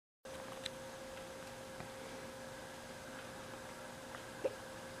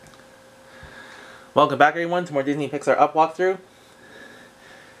Welcome back everyone to more Disney Pixar Up walkthrough.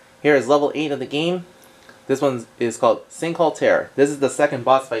 Here is level 8 of the game. This one is called Sinkhole Terror. This is the second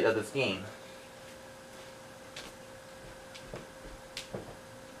boss fight of this game.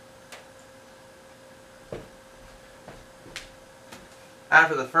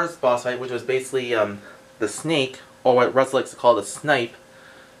 After the first boss fight, which was basically the snake, or what Russ likes to call the Snipe,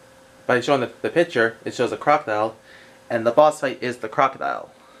 by showing the picture, it shows a crocodile, and the boss fight is the crocodile.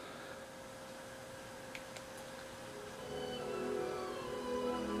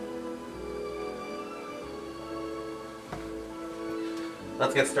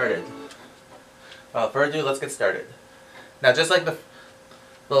 Let's get started. Without further ado, let's get started. Now, just like the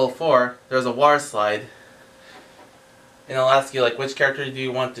level 4, there's a water slide, and it'll ask you like which character do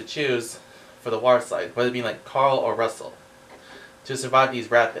you want to choose for the water slide, whether it be like Carl or Russell, to survive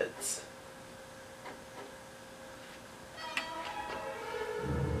these rapids.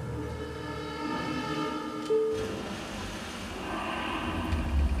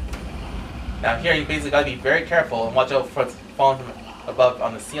 Now here you basically gotta be very careful and watch out for what's falling from above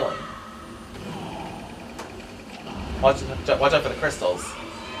on the ceiling. Watch out for the crystals.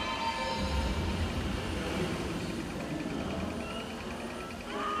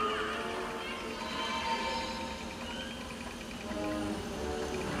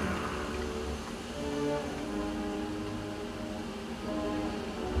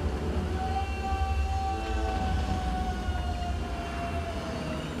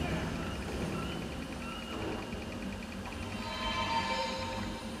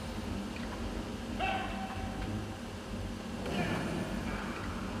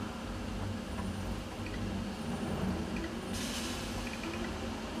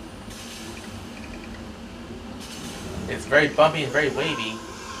 It's very bumpy and very wavy.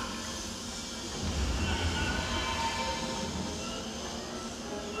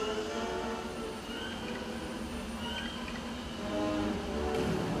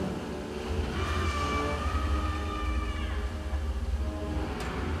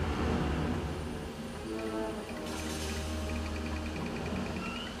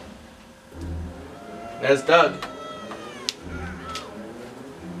 There's Doug.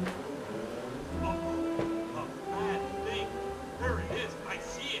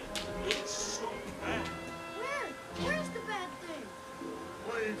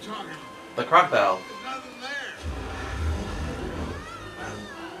 The crocodile. There's nothing there.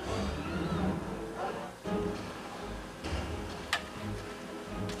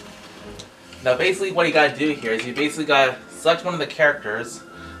 Now basically what you gotta do here is you basically gotta select one of the characters.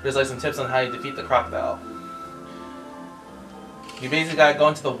 There's like some tips on how you defeat the crocodile. You basically gotta go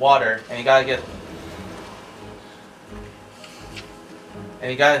into the water and you gotta get...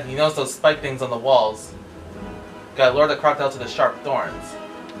 And you notice those spike things on the walls. You gotta lure the crocodile to the sharp thorns.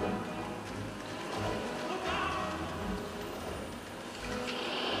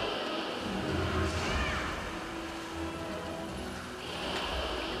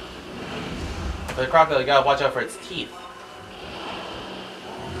 For the crocodile, you gotta watch out for its teeth.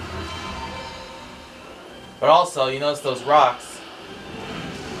 But also, you notice those rocks.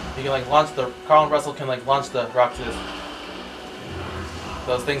 You can like launch the... Carl and Russell can like launch the rock to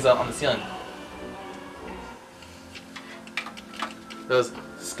those things on the ceiling. Those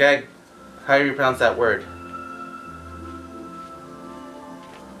skag... How do you pronounce that word?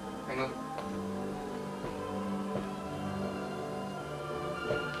 Hang on.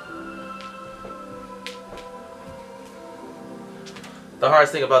 The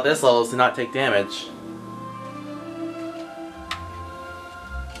hardest thing about this level is to not take damage.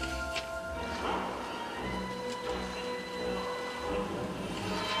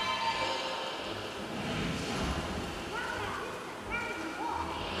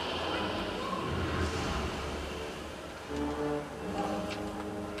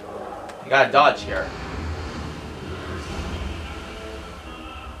 You gotta dodge here.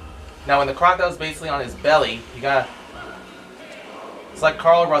 Now when the crocodile's basically on his belly, you gotta select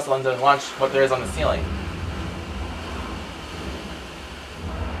Carl or Russell and then launch what there is on the ceiling.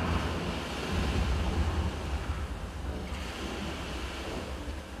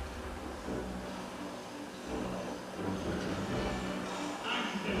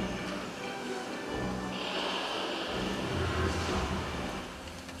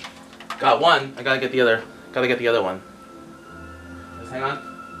 Got one. I gotta get the other. Gotta get the other one. Just hang on.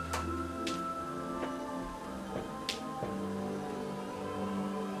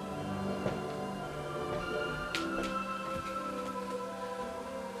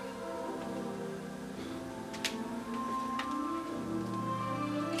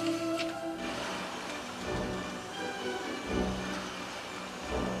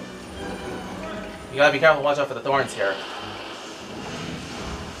 gotta be careful, watch out for the thorns here.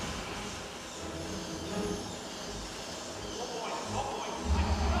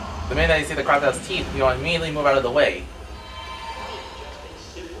 The minute you see the crocodile's teeth, you want to immediately move out of the way.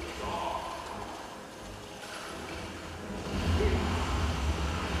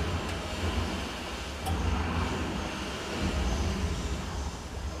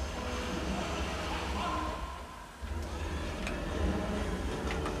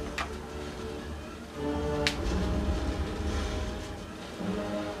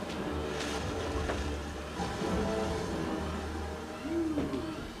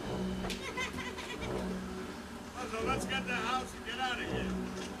 Let's get the house and get out of here.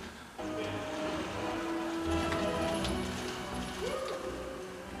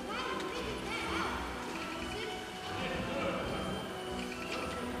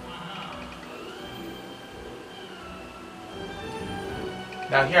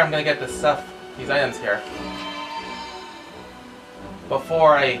 Now here I'm gonna get this stuff, these items here,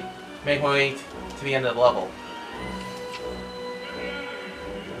 before I make my way to the end of the level.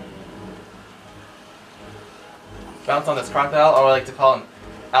 Bounce on this crocodile, or I like to call him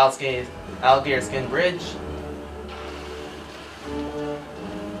alligator skin bridge.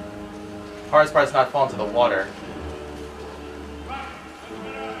 Hardest part is not fall into the water.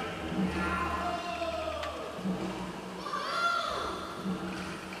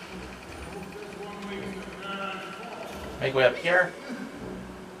 Make way up here.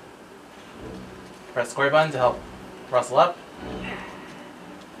 Press square button to help rustle up.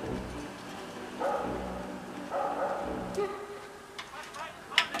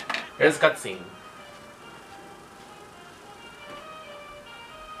 Here's a cutscene.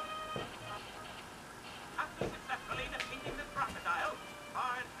 After successfully defeating the crocodile,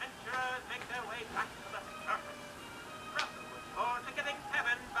 our adventurers make their way back to the surface. Russell was forward to getting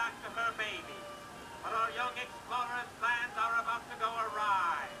Kevin back to her baby. But our young explorer's plans are about to go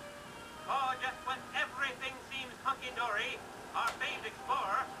awry. For just when everything seems hunky-dory, our famed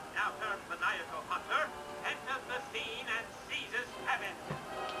explorer, now turned maniacal hunter, enters the scene and seizes Kevin.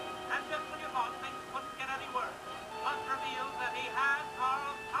 And just when you thought things couldn't get any worse, Hunt reveals that he has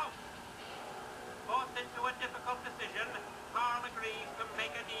Carl's house. Forced into a difficult decision, Carl agrees to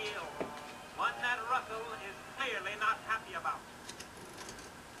make a deal. One that Russell is clearly not happy about.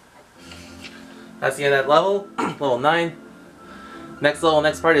 That's the end of that level, level 9. Next level,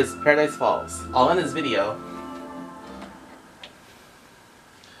 next part is Paradise Falls. I'll end this video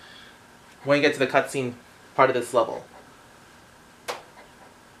when you get to the cutscene part of this level.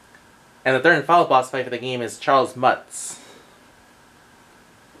 And the third and final boss fight for the game is Charles Mutz,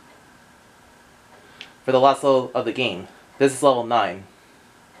 for the last level of the game. This is level 9.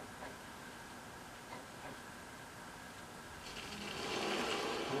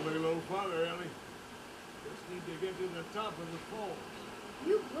 Only a little farther, Ellie. Just need to get to the top of the fall.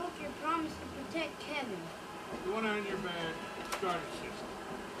 You broke your promise to protect Kevin. You want to earn your bad starter system.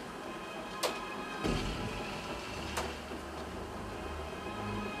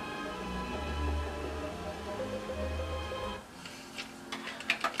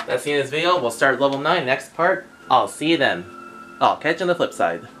 That's the end of this video. We'll start level 9 next part. I'll see you then. I'll catch you on the flip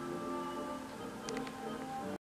side.